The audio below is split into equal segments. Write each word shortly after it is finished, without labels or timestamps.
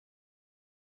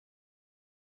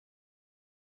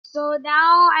So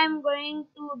now I'm going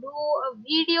to do a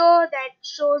video that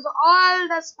shows all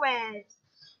the squares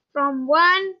from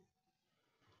 1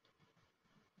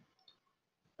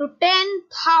 to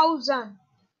 10,000.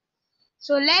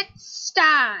 So let's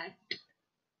start.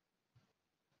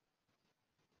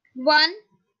 1,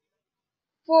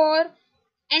 4,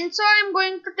 and so I'm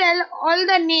going to tell all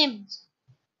the names.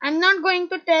 I'm not going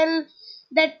to tell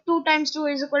that 2 times 2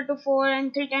 is equal to 4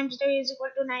 and 3 times 3 is equal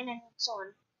to 9 and so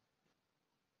on.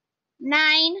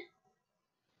 9,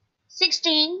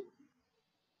 16,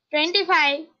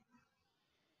 25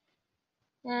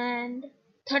 and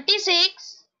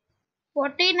 36,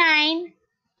 49,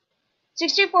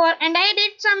 64, and I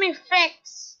did some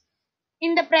effects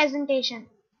in the presentation.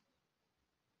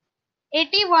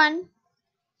 81,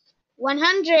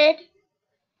 100,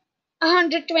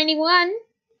 121,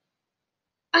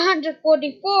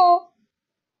 144,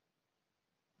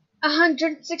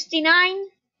 169,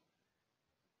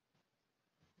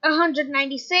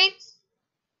 196,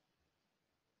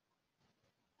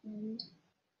 and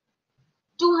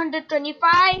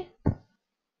 225,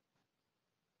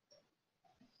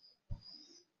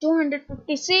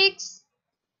 256,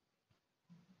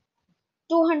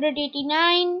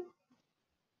 289,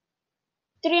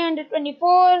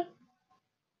 324,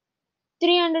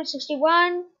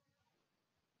 361,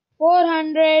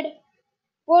 400,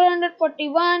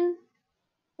 441,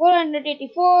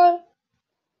 484,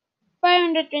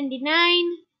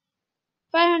 529,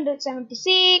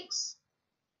 576,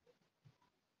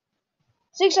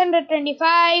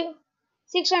 625,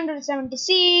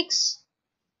 676,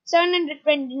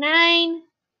 729,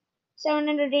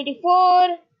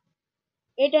 784,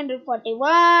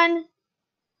 841,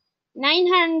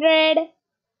 900,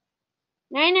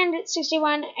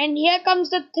 961, and here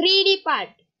comes the 3D part.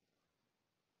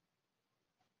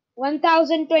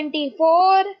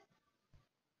 1024,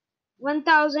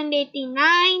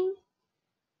 1089,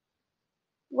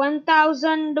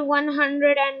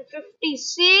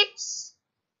 1156,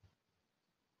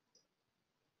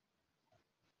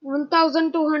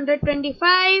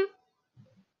 1225,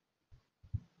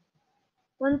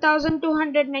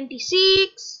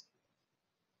 1296,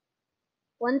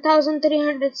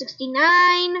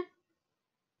 1369,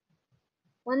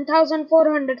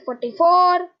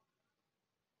 1444,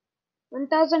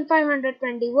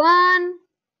 1521,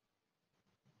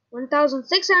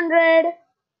 1600,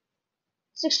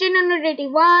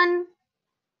 1681,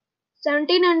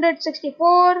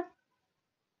 1764,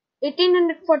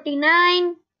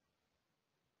 1849,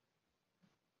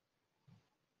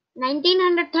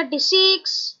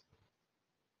 1936,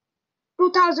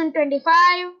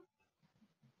 2025,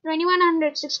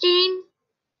 2116,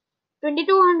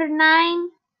 2209,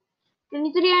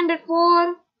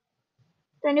 2304,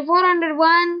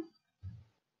 2401,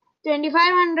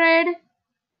 2500,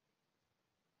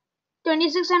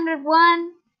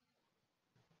 2601,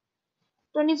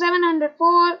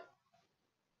 2704,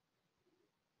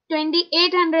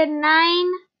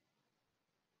 2809,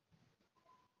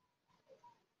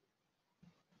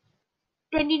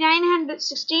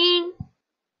 2916,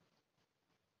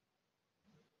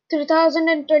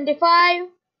 3025,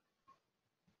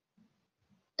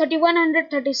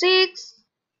 3136,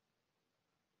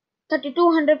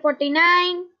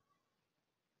 3249,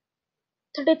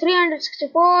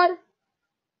 3364,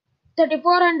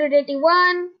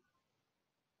 3481,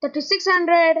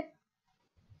 3600,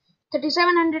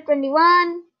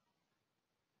 3721,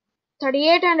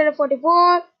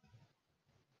 3844,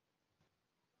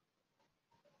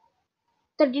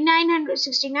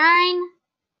 3969,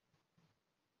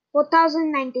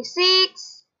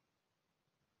 4096,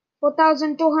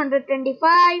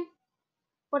 4225,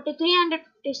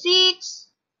 4356,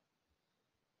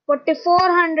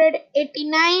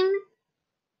 4489,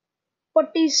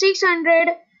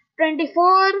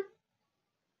 4624,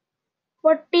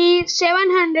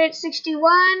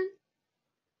 4761,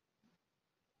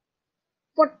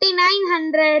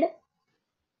 4900,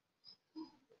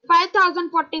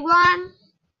 5041,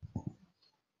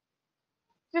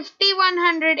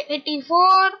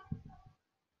 5184,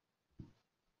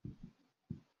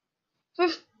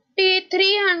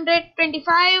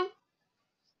 5325,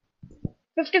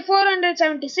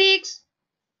 5476,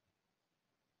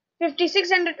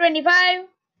 5625,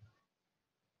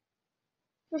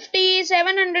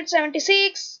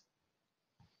 5776,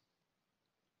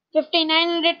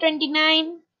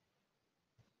 5929,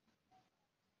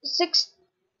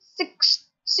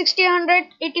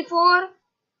 6084,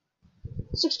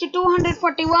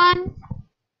 6241,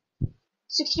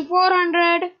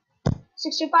 6400,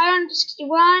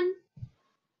 6561,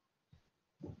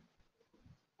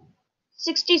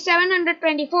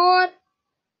 6724,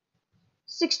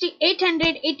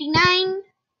 6,889,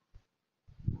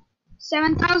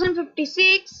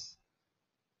 7,056,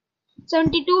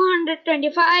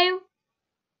 7,225,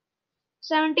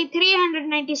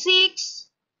 7,396,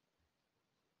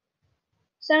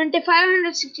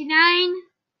 7,569,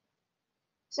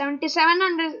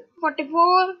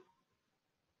 7,744,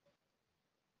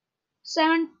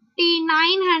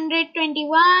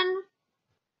 7,921,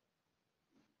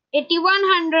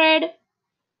 8,100,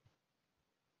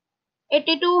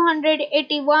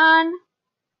 8,281,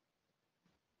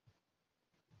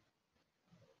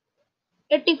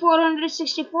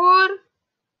 8,464,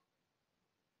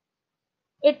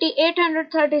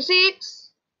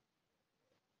 8,836,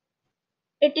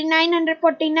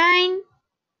 8,949,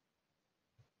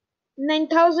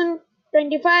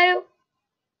 9,025,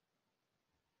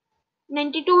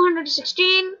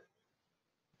 9,216,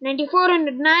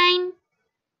 9,409,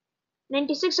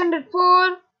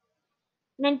 9,604,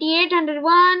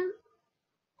 9,801,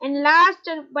 and last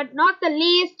but not the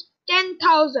least,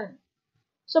 10,000.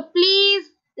 So please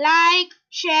like,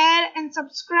 share and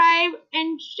subscribe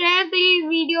and share the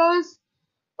videos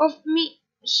of me.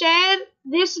 Share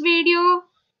this video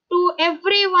to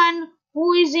everyone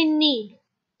who is in need.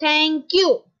 Thank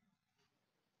you.